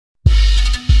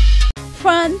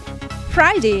Fun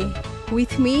Friday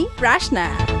with me, Prashana.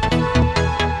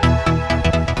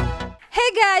 Hey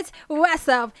guys, what's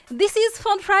up? This is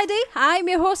Fun Friday. I'm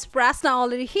your host Prashana,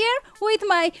 already here with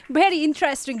my very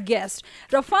interesting guest.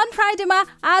 र Fun Friday मा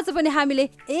आज पनि हामीले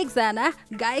एकजना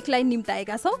गायकलाई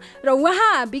निम्ताएका छौं र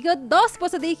उहाँ विगत 10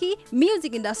 वर्षदेखि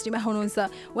म्युजिक इन्डस्ट्रीमा हुनुहुन्छ।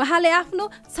 उहाँले आफ्नो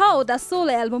 6 वटा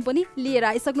सोलो एल्बम पनि लिएर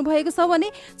आइसक्नु भएको छ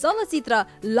भने चलचित्र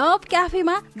लभ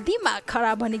क्याफेमा दिमाग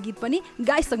खराब भन्ने गीत पनि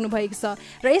गाइसक्नु भएको छ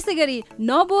र यसैगरी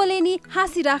नबोले नि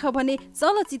हाँसिराख भन्ने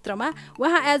चलचित्रमा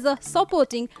उहाँ एज अ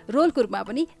सपोर्टिङ रोलको रूपमा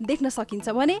पनि देख्न सकिन्छ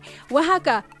भने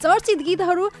उहाँका चर्चित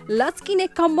गीतहरू लचकिने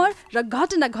कम्मर र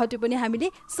घटना घट्यो पनि हामीले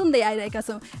सुन्दै आइरहेका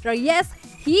छौं र yes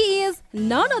he is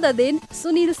non other than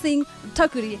Sunil Singh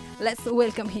Thakuri. Let's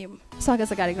welcome हिम। स्वागत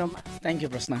छ कार्यक्रममा। थ्यांक यू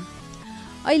प्रश्न।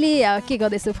 अहिले के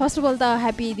गर्दैछु? फर्स्ट अफ अल त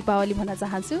ह्यापी दीपावली भन्न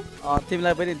चाहन्छु।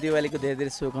 तिमीलाई पनि दिवालीको धेरै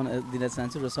धेरै शुभकामना दिन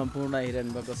चाहन्छु र सम्पूर्ण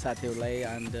हिरण्यको साथीहरूलाई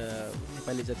एन्ड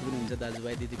नेपाली जति पनि हुन्छ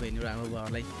दाजुभाइ दिदीबहिनीहरू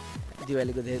आमाबाउहरूलाई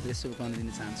दिवालीको धेरै धेरै शुभकामना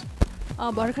दिन चाहन्छु।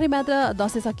 भर्खरै मात्र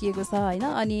दसैँ सकिएको छ हैन,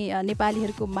 अनि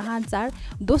नेपालीहरूको महान चाड,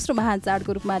 दोस्रो महान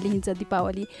चाडको रूपमा लिइन्छ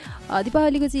दीपावली।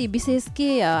 दीपावलीको चाहिँ विशेष के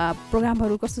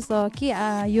प्रोग्रामहरू कस्तो छ, के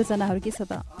योजनाहरू के छ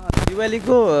त?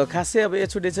 दिवालीको खासै अब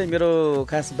यसचोटि चाहिँ मेरो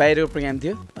खास बाहिरको प्रोग्राम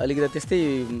थियो, अलिकति त्यस्तै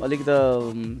अलिकति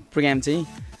प्रोग्राम चाहिँ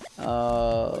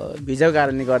भिजाको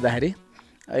कारणले गर्दाखेरि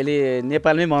अहिले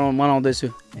नेपालमै मनाउँदैछु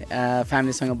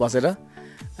फ्यामिलीसँग बसेर।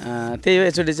 त्यही हो,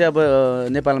 यसचोटि चाहिँ अब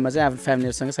नेपालमा चाहिँ आफ्नो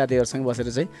फ्यामिलीहरूसँग साथीहरूसँग बसेर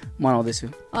चाहिँ मनाउँदैछु।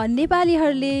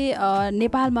 नेपालीहरूले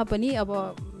नेपालमा पनि अब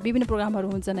विभिन्न प्रोग्रामहरू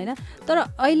हुन्छन् हैन, तर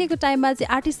अहिलेको टाइममा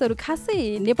चाहिँ आर्टिस्टहरू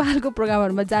खासै नेपालको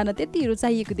प्रोग्रामहरूमा जान त्यति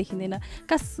रुचाइएको देखिँदैन।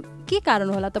 के कारण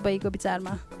होला तपाईँको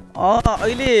विचारमा?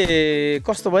 अहिले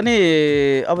कस्तो भने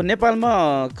अब नेपालमा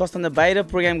कस्तो भन्दा बाहिर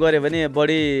प्रोग्राम गऱ्यो भने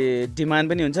बढी डिमान्ड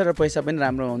पनि हुन्छ र पैसा पनि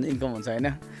राम्रो इन्कम हुन्छ हैन।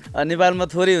 नेपालमा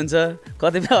थोरै हुन्छ,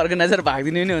 कतिपय अर्गनाइजर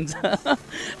भागिदिने पनि हुन्छ।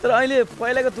 तर अहिले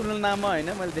पहिलाको तुलनामा हैन,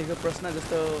 मैले देखेको प्रश्न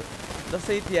जस्तो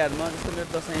दसैँ तिहारमा जस्तो मेरो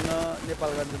दसैँमा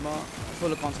नेपालगञ्जमा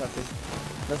सोलो कन्सर्ट थियो,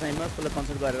 दसैँमा सोलो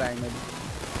कन्सर्ट गरेर आएँ मैले।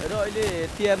 र अहिले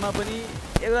तिहारमा पनि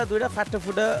एउटा दुईवटा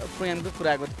फाटाफुटा प्रोग्रामको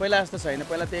कुराको थियो, पहिला जस्तो छैन।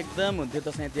 पहिला त एकदम हुन्थ्यो,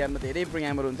 दसैँ तिहारमा धेरै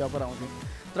प्रोग्रामहरू हुन्थ्यो, अफर आउँथ्यो।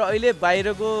 तर अहिले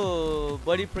बाहिरको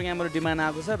बढी प्रोग्रामहरू डिमान्ड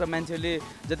आएको छ र मान्छेहरूले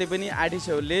जति पनि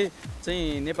आर्टिस्टहरूले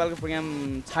चाहिँ नेपालको प्रोग्राम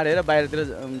छाडेर बाहिरतिर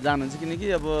जानुहुन्छ, किनकि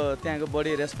अब त्यहाँको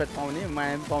बढी रेस्पेक्ट पाउने,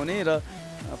 माया पाउने र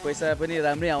पैसा पनि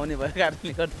राम्रै आउने भएको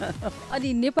कारणले गर्दा। अनि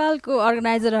नेपालको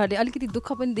अर्गनाइजरहरूले अलिकति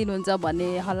दुःख पनि दिनुहुन्छ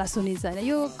भन्ने हल्ला सुनिन्छ हैन,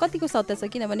 यो कतिको सत्य छ?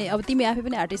 किनभने अब तिमी आफै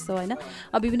पनि आर्टिस्ट छौ हैन,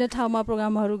 अब विभिन्न ठाउँमा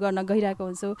प्रोग्रामहरू गर्न गइरहेको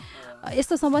हुन्छौ,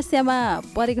 यस्तो समस्यामा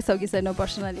परेको छौ कि छैन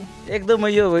पर्सनली? एकदम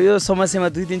यो समस्यामा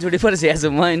 2-3 चोटि परिसकेको छु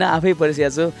म हैन, आफै परिसकेको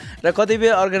छु। र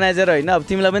कतिपय अर्गनाइजर हैन, अब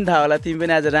तिमीलाई पनि थाहा होला, तिमी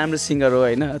पनि आज राम्रो सिङ्गर हो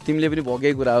हैन, तिमीले पनि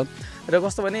भोगेको कुरा हो। र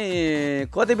कस्तो भने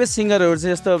कतिपय सिङ्गरहरू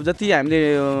चाहिँ यस्तो जति हामीले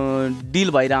डिल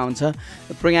भइरहेको हुन्छ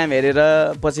प्रोग्राम हेरेर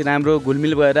पछि राम्रो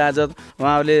घुलमिल भएर आज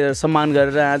उहाँहरूले सम्मान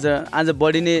गरेर आज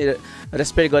बढी नै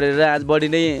रेस्पेक्ट गरेर आज बढी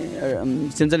नै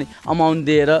हुन्छ नि अमाउन्ट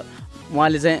दिएर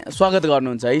उहाँले चाहिँ स्वागत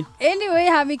गर्नुहुन्छ है। एनिवे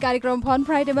हामी कार्यक्रम फन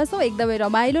फ्राइडेमा छौँ, एकदमै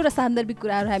रमाइलो र सान्दर्भिक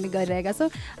कुराहरू हामी गरिरहेका छौँ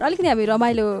र अलिकति हामी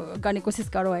रमाइलो गर्ने कोसिस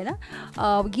गरौँ होइन।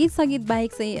 गीत सङ्गीत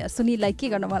बाहेक चाहिँ सुनिललाई के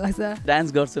गर्न मन लाग्छ? डान्स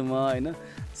गर्छु म होइन,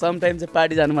 समटाइम चाहिँ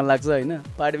पार्टी जानु मन लाग्छ होइन,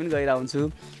 पार्टी पनि गइरहेको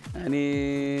हुन्छु।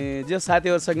 अनि जो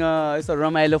साथीहरूसँग यस्तो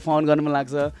रमाइलो फन गर्नु मन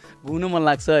लाग्छ, घुम्नु मन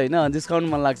लाग्छ होइन, जिस्काउनु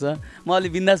मन लाग्छ। म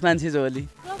अलिक बिन्दास मान्छे छु अलि।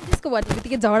 त्यसको भन्ने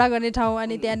बित्तिकै झगडा गर्ने ठाउँ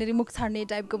अनि त्यहाँनिर मुख छाड्ने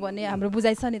टाइपको भन्ने हाम्रो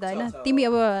बुझाइ छ नि त होइन। तिमी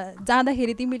अब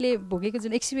जाँदाखेरि तिमीले भोगेको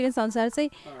जुन एक्सपिरियन्स अनुसार चाहिँ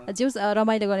जो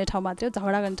रमाइलो गर्ने ठाउँ मात्रै हो,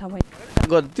 झगडा गर्ने ठाउँ होइन?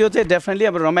 त्यो चाहिँ डेफिनेटली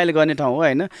अब रमाइलो गर्ने ठाउँ हो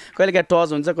होइन। कहिले काहीँ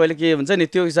टच हुन्छ, कहिले के हुन्छ नि,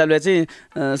 त्यो हिसाबले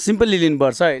चाहिँ सिम्पली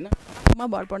लिनुपर्छ होइन,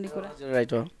 म भर पर्ने कुरा।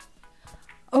 राइट हो।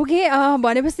 ओके,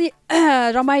 भनेपछि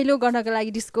रमाइलो गर्नको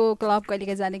लागि डिस्को क्लब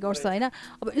कहिलेकाहीँ जाने गर्छ होइन।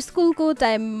 अब स्कुलको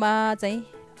टाइममा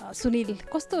चाहिँ सुनिल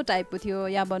कस्तो टाइपको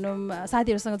थियो, या भनौँ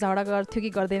साथीहरूसँग झगडा गर्थ्यो कि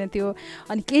गर्दैन थियो,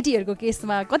 अनि केटीहरूको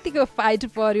केसमा कतिको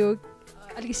फाइट पर्यो,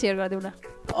 अलिकति सेयर गरिदेऊ न।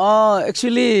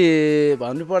 एक्चुअली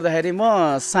भन्नुपर्दाखेरि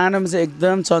म सानोमा चाहिँ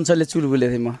एकदम चञ्चले चुलबुले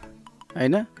थिएँ म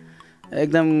होइन,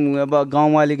 एकदम अब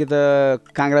गाउँमा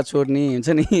अलिकति काँक्रा चोर्ने हुन्छ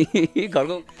नि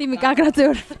घरको। तिमी काँक्रा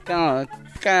चोर?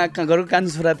 घरको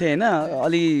कान्छो छोरा थिएँ होइन,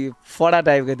 अलि फडा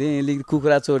टाइपको थिएँ, अलिक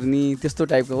कुखुरा चोर्ने त्यस्तो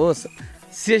टाइपको हो,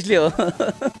 सिरियसली हो।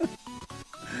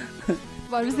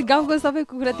 भनेपछि गाउँको सबै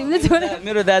कुखुरा तिमीले छोरा?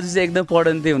 मेरो दाजु चाहिँ एकदम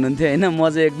पढन्ते हुनुहुन्थ्यो होइन, म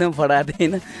चाहिँ एकदम फडाएको थिएँ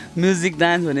होइन। म्युजिक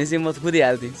डान्स भने चाहिँ म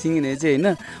कुदिहाल्थेँ, सिङ्गिने चाहिँ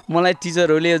होइन। मलाई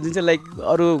टिचरहरूले जुन चाहिँ लाइक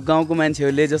अरू गाउँको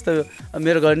मान्छेहरूले जस्तो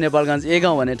मेरो घर नेपालगञ्ज ए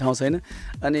गाउँ भन्ने ठाउँ छैन,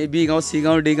 अनि बी गाउँ सी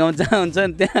गाउँ डी गाउँ जहाँ हुन्छ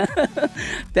नि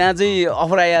त्यहाँ चाहिँ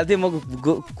अफर आइहाल्थ्यो, म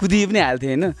कुदि पनि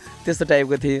हाल्थेँ होइन, त्यस्तो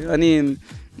टाइपको थिएँ। अनि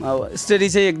स्टडी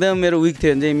चाहिँ एकदम मेरो विक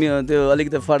थियो भने चाहिँ त्यो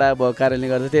अलिकति फडा भएको कारणले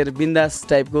गर्दा त्यो बिन्दास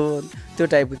टाइपको त्यो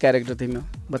टाइपको क्यारेक्टर थिएँ म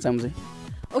बच्चामा चाहिँ।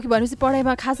 ओके, भनेपछि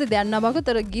पढाइमा खासै ध्यान नभएको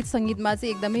तर गीत सङ्गीतमा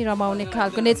चाहिँ एकदमै रमाउने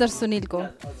खालको नेचर सुनिलको।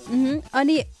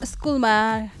 अनि स्कुलमा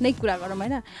नै कुरा गरौँ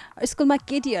होइन, स्कुलमा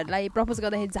केटीहरूलाई प्रपोज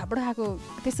गर्दाखेरि झापड खाएको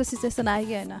त्यस्तो सिचुएसन आयो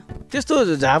कि होइन?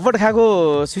 त्यस्तो झापड खाएको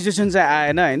सिचुएसन चाहिँ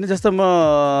आएन होइन। जस्तो म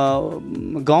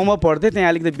गाउँमा पढ्थेँ, त्यहाँ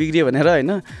अलिकति बिग्रियो भनेर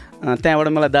होइन, त्यहाँबाट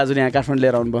मलाई दाजुले यहाँ काठमाडौँ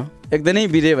लिएर आउनुभयो। एकदमै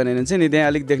बिग्रियो भने चाहिँ नि त्यहाँ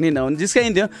अलिक देख्नै नहुने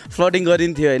जिस्काइन्थ्यो, फ्लटिङ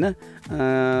गरिन्थ्यो होइन।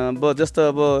 अब जस्तो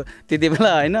अब त्यति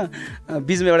बेला होइन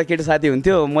बिचमा एउटा केटी साथी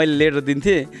हुन्थ्यो, मैले लेटर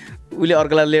दिन्थेँ, उसले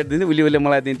अर्कोलाई लेटर दिन्थ्यो, उसले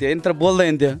मलाई दिन्थ्यो होइन, तर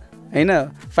बोल्दैन थियो होइन।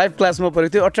 5 क्लासमा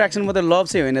पढेको थियो, अट्र्याक्सन मात्रै लभ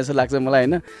चाहिँ होइन जस्तो लाग्छ मलाई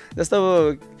होइन। जस्तो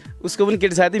अब उसको पनि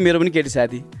केटी साथी, मेरो पनि केटी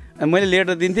साथी, मैले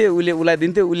लेटर दिन्थेँ, उसलाई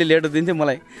दिन्थ्यो, उसले लेटर दिन्थ्यो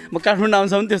मलाई। म काठमाडौँ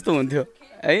आउँछ पनि त्यस्तो हुन्थ्यो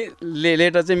है।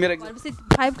 लेटर चाहिँ मेरो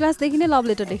 5 क्लासदेखि नै लभ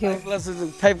लेटर लेख्यो।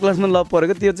 5 क्लासमा लभ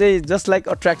परेको त्यो चाहिँ जस्ट लाइक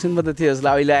अट्र्याक्सन मात्रै थियो जस्तो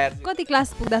अहिले आएर। कति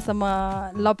क्लास पुग्दासम्म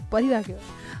लभ परिराख्यो?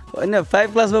 होइन 5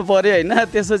 क्लासमा पऱ्यो होइन,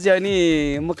 त्यसपछि अनि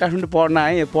म काठमाडौँ पढ्न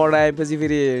आएँ। पढ्न आएपछि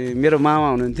फेरि मेरो मामा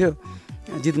हुनुहुन्थ्यो,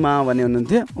 जित मामा भन्ने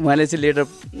हुनुहुन्थ्यो, उहाँले चाहिँ लेटर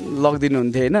लगिदिनु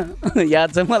हुन्थ्यो होइन। याद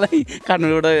छ मलाई,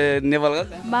 काठमाडौँबाट नेपाल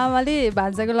मामाले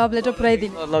भान्साको लभ लेटर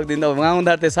पुऱ्याइदिनु लगिदिनु। उहाँ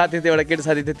हुँदा त्यो साथी थियो, एउटा केटी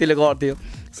साथी थियो, त्यसले गर्थ्यो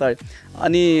सरी।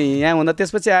 अनि यहाँ हुँदा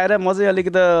त्यसपछि आएर म चाहिँ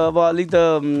अलिकति अब अलिकति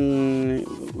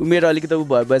उमेर अलिकति उ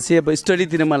भएपछि अब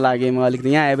स्टडीतिर म लागेँ। म अलिकति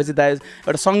यहाँ आएपछि दाइ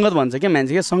एउटा सङ्गत भन्छ क्या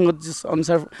मान्छे, क्या सङ्गत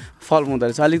अनुसार फल हुँदो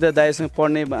रहेछ। अलिकति दाइसँग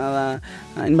पढ्ने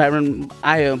इन्भाइरोमेन्ट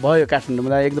आयो भयो काठमाडौँमा,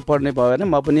 दाइ एकदम पढ्ने भयो होइन।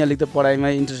 म पनि अलिकति पढाइमा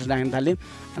इन्ट्रेस्ट राख्न थालेँ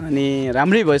अनि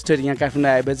राम्रै भयो स्टडी। यहाँ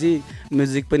काठमाडौँ आएपछि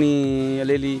म्युजिक पनि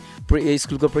अलिअलि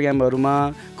स्कुलको प्रोग्रामहरूमा,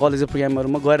 कलेजको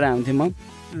प्रोग्रामहरूमा गरेर आउँथेँ म।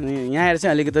 यहाँ आएर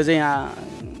चाहिँ अलिकति चाहिँ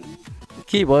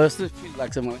के भयो जस्तो फिल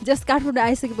लाग्छ मलाई। जस्ट काठमाडौँ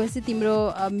आइसकेपछि तिम्रो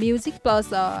म्युजिक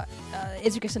प्लस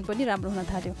एजुकेसन पनि राम्रो हुन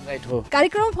थाल्यो। राइट हो।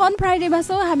 कार्यक्रम फन फ्राइडेमा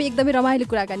छौँ हामी, एकदमै रमाइलो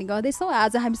कुराकानी गर्दैछौँ।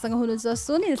 आज हामीसँग हुनुहुन्छ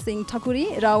सुनिल सिंह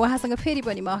ठकुरी र उहाँसँग फेरि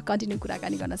पनि म कन्टिन्यू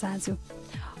कुराकानी गर्न चाहन्छु।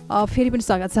 फेरि पनि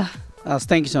स्वागत छ।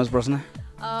 थ्याङ्क यू सो मच प्रश्न।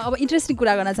 अब इन्ट्रेस्टिङ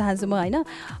कुरा गर्न चाहन्छु म होइन।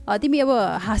 तिमी अब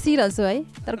हाँसिरहन्छौ है,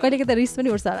 तर कहिलेकाहीँ त रिस पनि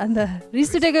उठ्छ होला नि त। रिस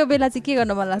उठेको बेला चाहिँ के गर्न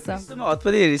मन लाग्छ? म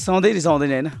हतपति रिसाउँदैन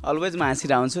होइन, अलवेज म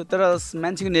हाँसिरहेको हुन्छु, तर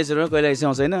मान्छेको नेचरमा कहिले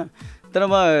रिसाउँछ होइन। तर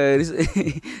म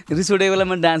रिस उठेको बेला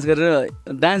म डान्स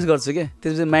गर्छु क्या,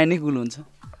 त्यसपछि माइन्ड नै कुल हुन्छ।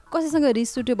 कसैसँग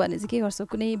रिस उठ्यो भने चाहिँ के गर्छौ?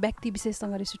 कुनै व्यक्ति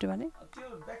विशेषसँग रिस उठ्यो भने? त्यो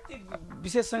व्यक्ति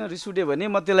विशेषसँग रिस उठ्यो भने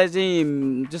म त्यसलाई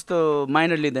चाहिँ जस्तो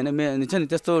माइनर लिँदैन, छ नि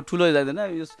त्यस्तो ठुलो जाँदैन।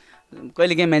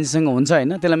 कहिले काहीँ मान्छेसँग हुन्छ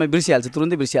होइन, त्यसलाई म बिर्सिहाल्छु,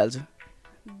 तुरुन्तै बिर्सिहाल्छु।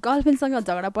 गर्लफ्रेन्डसँग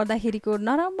झगडा पर्दाखेरिको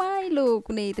नरमाइलो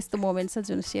कुनै त्यस्तो मोमेन्ट छ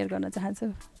जुन सेयर गर्न चाहन्छु?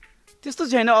 त्यस्तो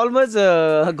छैन, अलवेज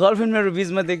गर्लफ्रेन्ड मेरो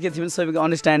बिचमा के थियो भने सबैको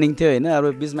अन्डरस्ट्यान्डिङ थियो होइन।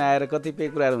 अब बिचमा आएर कतिपय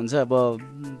कुराहरू हुन्छ, अब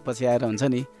पछि आएर हुन्छ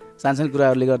नि सानो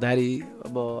कुराहरूले गर्दाखेरि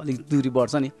अब अलिक दूरी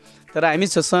बढ्छ नि। तर हामी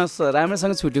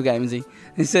राम्रोसँग छुट्यो क्या हामी चाहिँ,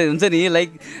 हुन्छ नि लाइक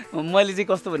मैले चाहिँ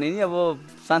कस्तो भने नि अब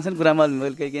सानो कुरामा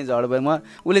केही झगडा भयो,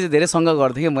 उसले चाहिँ धेरै सङ्घ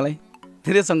गर्थ्यो क्या, मलाई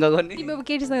धेरै सङ्घ गर्ने। तिमी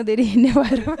केटीसँग धेरै हिँड्ने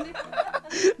भएर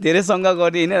धेरै सङ्घ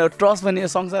गर्ने होइन। ट्रस्ट भन्ने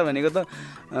संसार भनेको त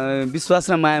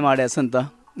विश्वास र माया माडेको छ नि त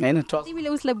होइन। तिमीले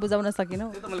उसलाई बुझाउन सकेनौ?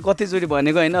 त्यो त मैले कतिचोटि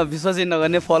भनेको होइन, विश्वासै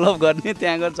नगर्ने, फलोअप गर्ने,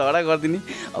 त्यहाँ गएर झगडा गरिदिने।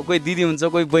 अब कोही दिदी हुन्छ,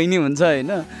 कोही बहिनी हुन्छ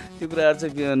होइन। त्यो कुराहरू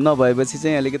चाहिँ नभएपछि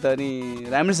चाहिँ अलिकति अनि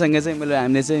राम्रोसँग चाहिँ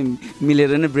हामीले चाहिँ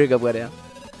मिलेर नै ब्रेकअप गरे।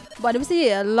 भनेपछि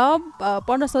लभ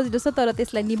पढ्न सजिलो छ, तर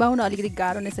त्यसलाई निभाउन अलिकति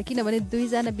गाह्रो नै छ, किनभने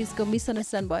दुईजना बिचको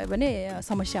मिसअन्डरस्ट्यान्ड भयो भने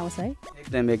समस्या आउँछ है।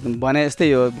 एकदम भने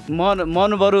जस्तै हो,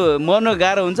 मर्नु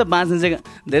गाह्रो हुन्छ, बाँच्नु चाहिँ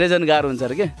धेरैजना गाह्रो हुन्छ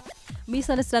अरे क्या।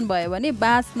 मिसअन्डरस्ट्यान्ड भयो भने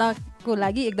बाँच्नको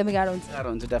लागि एकदमै गाह्रो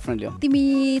हुन्छ डेफिनेटली।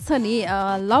 तिमी छ नि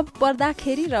लभ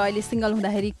पर्दाखेरि र अहिले सिङ्गल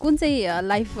हुँदाखेरि कुन चाहिँ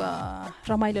लाइफ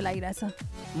रमाइलो लागिरहेछ?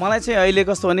 मलाई चाहिँ अहिले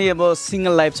कस्तो भने अब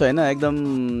सिङ्गल लाइफ छ होइन, एकदम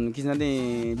किनभने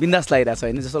बिन्दास लागिरहेको छ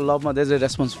होइन। जस्तो लभमा धेरै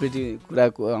रेस्पोन्सिबिलिटी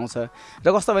कुराको आउँछ र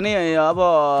कस्तो भने अब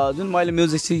जुन मैले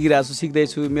म्युजिक सिकिरहेको छु,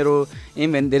 सिक्दैछु, मेरो एम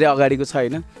भने धेरै अगाडिको छ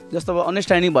होइन। जस्तो अब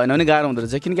अन्डरस्ट्यान्डिङ भएन भने गाह्रो हुँदो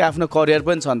रहेछ, किनकि आफ्नो करियर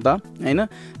पनि छ नि त होइन।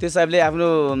 त्यो हिसाबले आफ्नो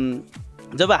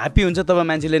जब ह्याप्पी हुन्छ तब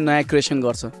मान्छेले नयाँ क्रिएसन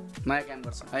गर्छ, नयाँ काम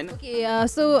गर्छ होइन। ओके,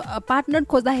 सो पार्टनर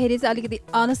खोज्दाखेरि चाहिँ अलिकति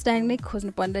अन्डरस्ट्यान्डिङ नै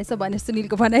खोज्नु पर्ने रहेछ भन्ने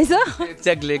सुनिलको भनाइ छ।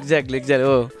 एक्ज्याक्टली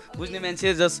हो।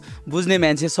 बुझ्ने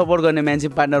मान्छे सपोर्ट गर्ने मान्छे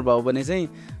पार्टनर भयो भने चाहिँ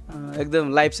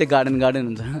एकदम लाइफ चाहिँ गार्डन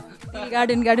हुन्छ।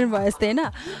 गार्डन भयो जस्तै होइन।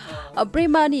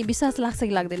 प्रेममा अनि विश्वास लाग्छ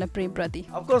कि लाग्दैन प्रेमप्रति?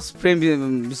 अफकोर्स प्रेम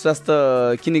विश्वास त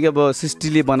किनकि अब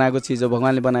सृष्टिले बनाएको चिज हो,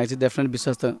 भगवान्ले बनाएको चिज, डेफिनेट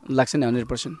विश्वास त लाग्छ नि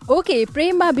 100%। ओके,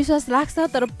 प्रेममा विश्वास लाग्छ,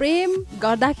 तर प्रेम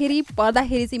गर्दाखेरि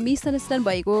पर्दाखेरि चाहिँ मिसअन्डरस्ट्यान्ड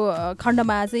भएको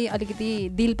खण्डमा चाहिँ अलिकति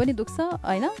दिल पनि दुख्छ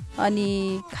होइन, अनि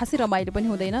खासै रमाइलो पनि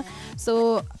हुँदैन। सो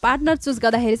पार्टनर चुज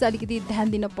गर्दाखेरि चाहिँ अलिकति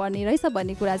ध्यान दिनुपर्ने रहेछ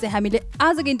भन्ने कुरा चाहिँ हामीले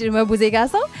आजको इन्टरभ्यूमा बुझेका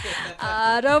छौँ।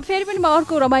 र फेरि पनि म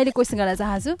अर्को रमाइलो क्वेसन गर्न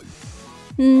चाहन्छु।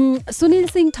 सुनिल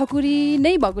सिंह ठकुरी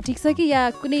नै भएको ठिक छ कि या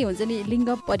कुनै हुन्छ नि लिङ्ग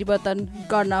परिवर्तन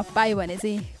गर्न पायो भने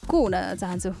चाहिँ को हुन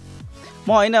चाहन्छु? म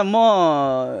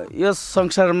यो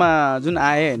संसारमा जुन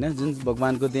आएँ होइन, जुन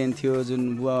भगवान्को देन थियो, जुन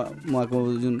बुवा उहाँको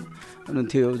जुन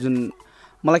थियो, जुन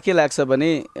मलाई के लाग्छ भने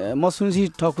म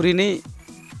सुनिल ठकुरी नै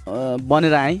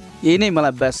बनेर आएँ। यही नै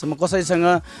मलाई बेस्ट छ। म कसैसँग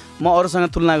म अरूसँग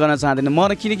तुलना गर्न चाहदिनँ।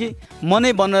 किनकि म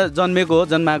नै बन्न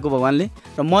जन्माएको भगवान्ले,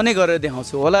 र म नै गरेर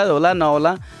देखाउँछु। होला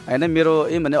नहोला होइन, मेरो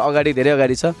भने अगाडि धेरै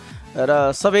अगाडि छ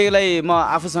र सबैलाई म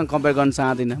आफूसँग कम्पेयर गर्न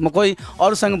चाहदिनँ। म कोही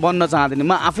अरूसँग बन्न चाहदिनँ।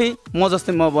 म आफै म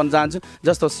जस्तै म बन्न चाहन्छु।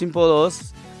 जस्तो सिम्पल होस्,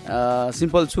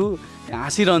 सिम्पल छु,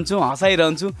 हाँसिरहन्छु,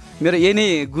 हँसाइरहन्छु, मेरो यही नै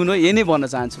गुण हो, यही नै बन्न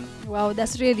चाहन्छु। वाउ,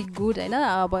 द्याट्स रियली गुड होइन।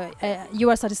 अब you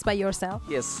are satisfy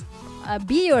yourself. Yes,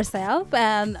 be yourself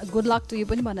and good lock to you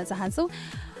पनि भन्न चाहन्छौँ।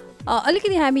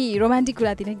 अलिकति हामी रोमान्टिक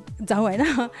कुरातिर जाउँ होइन।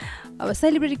 अब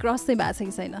सेलिब्रिटी क्रस चाहिँ भएको छ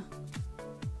कि छैन?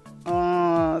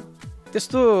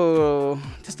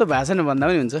 त्यस्तो भएको छैन भन्दा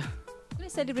पनि हुन्छ। कुनै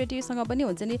सेलिब्रिटीसँग पनि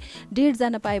हुन्छ नि, डेट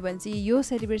जान पायो भने चाहिँ यो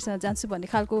सेलिब्रिटीसँग जान्छु भन्ने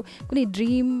खालको कुनै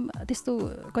ड्रिम त्यस्तो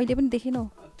कहिले पनि देखेनौ?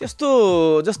 त्यस्तो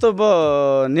जस्तो अब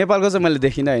नेपालको चाहिँ मैले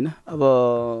देखिनँ होइन। अब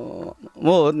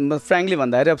म फ्रेङ्कली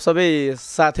भन्दाखेरि अब सबै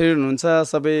साथीहरू हुनुहुन्छ,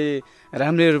 सबै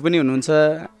राम्रैहरू पनि हुनुहुन्छ,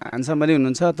 ह्यान्डसम पनि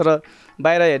हुनुहुन्छ। तर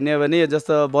बाहिर हेर्ने हो भने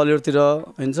जस्तो बलिउडतिर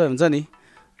हुन्छ नि,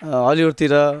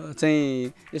 हलिउडतिर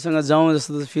चाहिँ योसँग जाउँ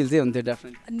जस्तो फिल चाहिँ हुन्थ्यो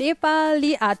डेफिनेटली।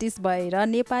 नेपाली आर्टिस्ट भएर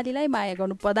नेपालीलाई माया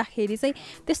गर्नु पर्दाखेरि चाहिँ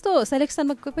त्यस्तो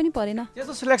सेलेक्सनमा कोही पनि परेन?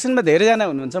 त्यस्तो सेलेक्सनमा धेरैजना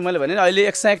हुनुहुन्छ। मैले भने अहिले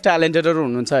एक्ज्याक्ट ट्यालेन्टेडहरू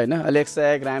हुनुहुन्छ होइन, अहिले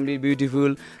एक्ज्याक्ट राम्री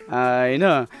ब्युटिफुल होइन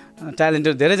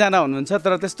ट्यालेन्टेड धेरैजना हुनुहुन्छ।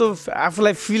 तर त्यस्तो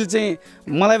आफूलाई फिल चाहिँ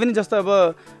मलाई पनि जस्तो अब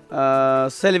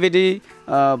सेलिब्रिटी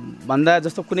भन्दा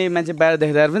जस्तो कुनै मान्छे बाहिर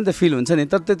देख्दाखेरि पनि त फिल हुन्छ नि,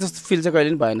 तर त्यस्तो फिल चाहिँ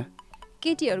कहिले पनि भएन।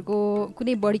 केटीहरूको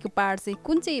कुनै बडीको पार्ट चाहिँ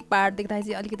कुन चाहिँ पार्ट देख्दाखेरि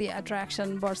चाहिँ अलिकति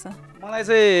एट्र्याक्सन बढ्छ? मलाई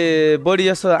चाहिँ बडी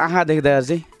जस्तो आँखा देख्दाखेरि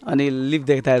चाहिँ अनि लिप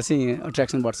देख्दाखेरि चाहिँ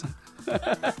एट्र्याक्सन बढ्छ।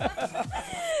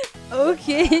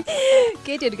 ओके,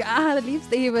 केटीहरूको आँखा र लिप्स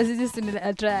देखेपछि चाहिँ सुनिल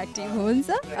एट्र्याक्टिभ हुन्छ।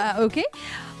 ओके,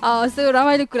 सो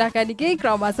रमाइलो कुराकानीकै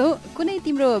क्रममा छौँ। कुनै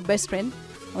तिम्रो बेस्ट फ्रेन्ड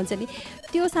हुन्छ नि,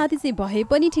 त्यो साथी चाहिँ भए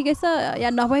पनि ठिकै छ या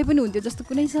नभए पनि हुन्थ्यो जस्तो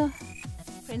कुनै छ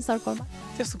फ्रेन्ड सर्कलमा?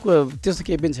 त्यस्तो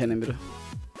केही पनि छैन मेरो।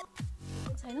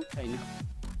 छैन?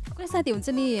 कुनै साथी हुन्छ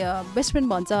नि बेस्ट फ्रेन्ड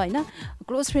भन्छ होइन,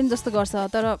 क्लोज फ्रेन्ड जस्तो गर्छ,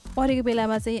 तर परेको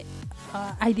बेलामा चाहिँ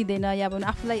आइदिँदैन या भनौँ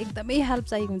आफूलाई एकदमै हेल्प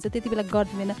चाहिएको हुन्छ त्यति बेला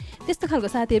गरिदिँदैन, त्यस्तो खालको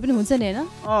साथीहरू पनि हुन्छ नि होइन?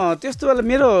 त्यस्तो बेला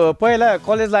मेरो पहिला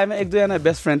कलेज लाइफमा एक दुईजना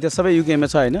बेस्ट फ्रेन्ड थियो, सबै युकेमा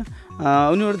छ होइन।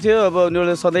 उनीहरू थियो, अब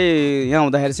उनीहरूले सधैँ यहाँ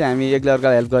हुँदाखेरि चाहिँ हामी एक्लै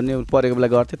अर्कालाई हेल्प गर्ने परेको बेला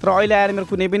गर्थ्यो। तर अहिले आएर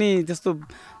मेरो कुनै पनि त्यस्तो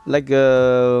लाइक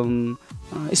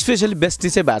स्पेसली बेस्टी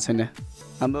चाहिँ भएको छैन।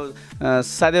 हाम्रो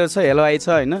साथीहरू छ, हेलोआई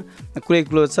छ होइन, कुरै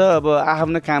क्लोज छ। अब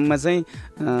आफ्नो काममा चाहिँ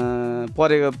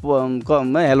परेको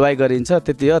हेलोआई गरिन्छ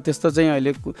त्यति हो। त्यस्तो चाहिँ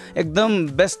अहिले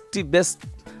एकदम बेस्ट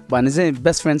भन्ने चाहिँ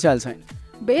बेस्ट फ्रेन्ड चाहिँ अहिले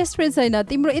छैन। बेस्ट फ्रेन्ड छैन?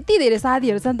 तिम्रो यति धेरै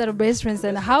साथीहरू छन् तर बेस्ट फ्रेन्ड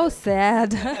छैन, हाउ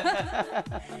स्याड।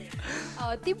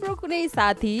 तिम्रो कुनै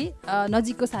साथी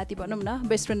नजिकको साथी भनौँ न,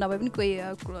 बेस्ट फ्रेन्ड नभए पनि कोही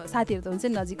साथीहरू त हुन्छ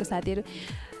नि नजिकको साथीहरू,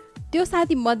 त्यो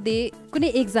साथी मध्ये कुनै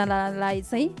एकजनालाई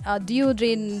चाहिँ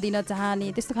डियोड्रेन्ट दिन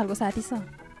चाहने त्यस्तो खालको साथी छ?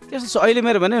 त्यस्तो अहिले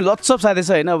मेरो भने लट्स अफ साथी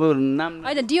छ होइन। अब नाम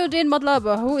होइन, डियोड्रेन्ट मतलब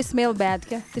हु स्मेल ब्याड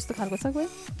क्या, त्यस्तो खालको छ कोही?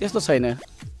 त्यस्तो छैन,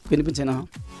 कुनै पनि छैन।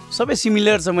 सबै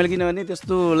सिमिलर छ। मैले किनभने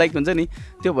त्यस्तो लाइक हुन्छ नि,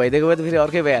 त्यो भइदिएको भए त फेरि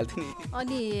अर्कै भइहाल्थ्यो नि।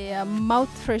 अनि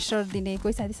माउथ फ्रेसर दिने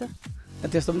कोही साथी छ?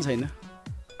 त्यस्तो पनि छैन।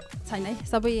 छैन है,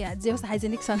 सबै जे होस्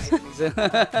हाइजेनिक छन्।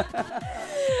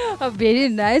 भेरी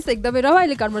नाइस, एकदमै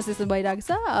रमाइलो कन्भर्सेसन भइरहेको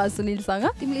छ सुनिलसँग।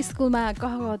 तिमीले स्कुलमा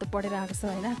कह त पढेर आएको छ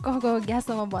होइन, कह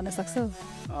ग्यासम्म भन्न सक्छौ?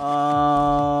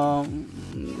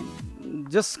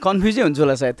 जस्ट कन्फ्युजै हुन्छ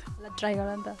होला सायद। ट्राई गर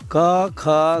नि त। क ख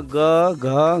ग घ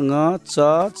ङ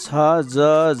च छ ज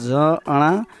झ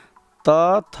ण त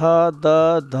थ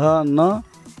द ध न।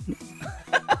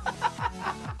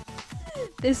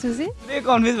 त्यसपछि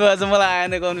कन्फ्युज भएछ, मलाई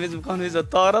आएन कन्फ्युज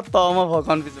तर तमा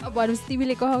कन्फ्युज भनेपछि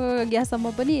तिमीले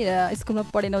ग्यासम्म पनि स्कुलमा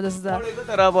पढेनौ जस्तो छ।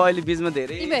 तर अब अहिले बिचमा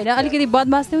धेरै तिमी होइन अलिकति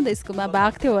बदमास थियौ नि त स्कुलमा,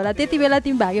 भाग्थ्यौ होला त्यति बेला,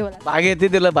 तिमी भाग्यौ होला? भागेँ, त्यति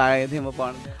बेला भागेको थिएँ म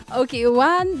पढ्नु। ओके,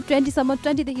 1 20 सम्म,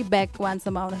 20 देखि ब्याक 1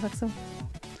 सम्म आउन सक्छौ?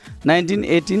 19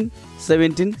 18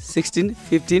 17 16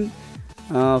 15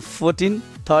 14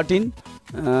 13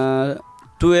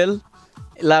 12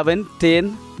 11 10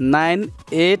 9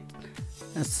 8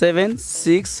 7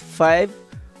 6 5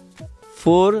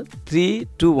 4 3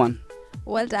 2 1।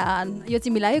 Well done. यो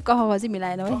चाहिँ मिलायो, कह चाहिँ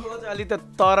मिलाएन है? अलि त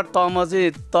तर टमा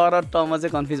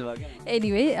चाहिँ कन्फ्युज भयो क्या।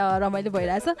 एनिवे रमाइलो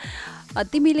भइरहेछ।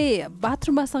 तिमीले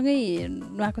बाथरुममा सँगै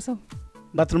नुहाएको छौ?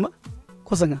 बाथरुममा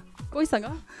कोसँग? कोहीसँग?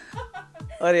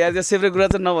 अरे यार त्यो सेपरेट कुरा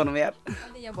चाहिँ नभनौँ यार,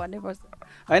 यहाँ भन्नै पर्छ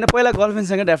होइन। पहिला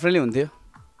गर्लफ्रेन्डसँग डेफिनेटली हुन्थ्यो।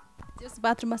 त्यस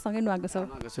बाथरुममा सँगै नुहाएको छौ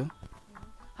नुहाएको छु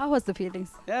how was the feelings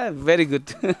very good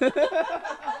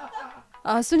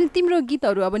Sunil तिम्रो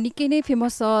गीतहरू अब निकै नै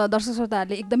फेमस छ दर्शक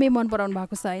श्रोताहरूले एकदमै मन पराउनु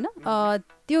भएको छ होइन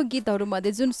त्यो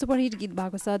गीतहरूमध्ये जुन सुपरहिट गीत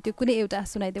भएको छ त्यो कुनै एउटा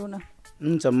सुनाइदेऊ न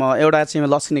हुन्छ म एउटा चाहिँ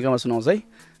लक्ष्मीकामा सुनाउँछु है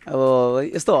अब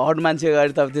यस्तो हट मान्छे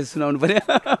अगाडि त अब त्यो सुनाउनु पर्यो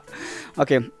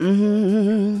ओके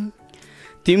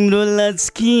तिम्रो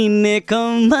लच्किने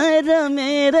कम्मर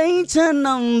मेरै छ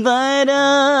नम्बर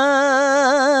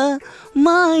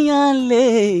मायाले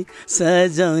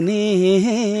सजाउने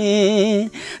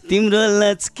तिम्रो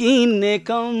लच्किने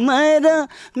कम्मर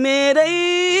मेरै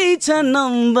छ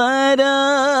नम्बर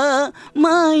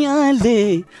मायाले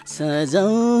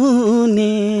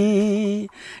सजाउने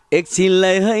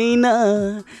एकछिनलाई होइन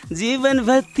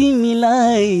जीवनभर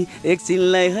तिमीलाई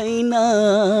एकछिनलाई होइन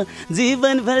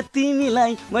जीवनभर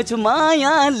तिमीलाई म छु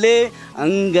मायाले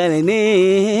अङ्गर्ने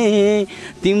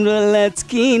तिम्रो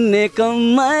लच्किने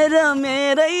कम्मर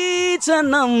मेरै छ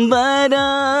नम्बर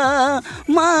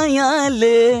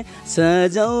मायाले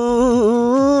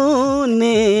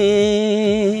सजाउने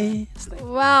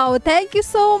Wow, thank you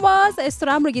so much. यस्तो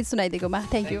राम्रो गीत सुनाइदिएकोमा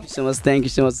thank you. Thank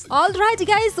you so much. All right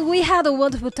guys, we had a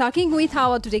wonderful talking with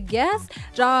our today guest.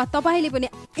 र तपाईले पनि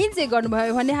इन्जोय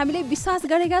गर्नुभयो भन्ने हामीले विश्वास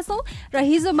गरेका छौं र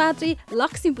हिजो मात्रै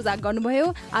लक्ष्मी पूजा गर्नुभयो.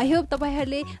 आई होप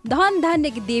तपाईहरुले धन धान्य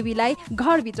देवीलाई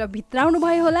घर भित्र भित्राउनु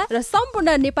भयो होला र सम्पूर्ण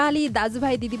नेपाली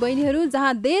दाजुभाइ दिदीबहिनीहरु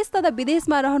जहाँ देश तथा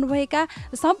विदेशमा रहनुभएका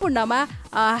सम्पूर्णमा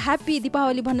ह्यापी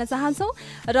दीपावली भन्न चाहन्छौं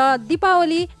र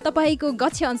दीपावली तपाईको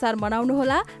गच्छे अनुसार मनाउनु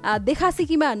होला.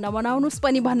 देखासिकीमा नमनाउनुस्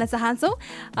पनि भन्न चाहन्छौं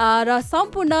र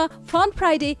सम्पूर्ण फन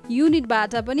फ्राइडे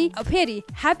युनिटबाट पनि फेरि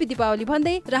ह्यापी दीपावली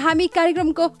भन्दै र हामी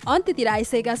कार्यक्रमको अन्त्यतिर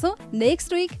आइसकेका छौं. नेक्स्ट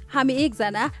विक हामी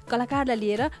एकजना कलाकारलाई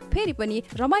लिएर फेरि पनि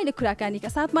रमाइलो कुराकानीका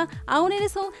साथमा आउने नै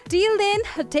छौं. Till then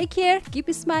take care,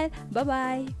 keep smile, bye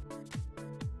bye.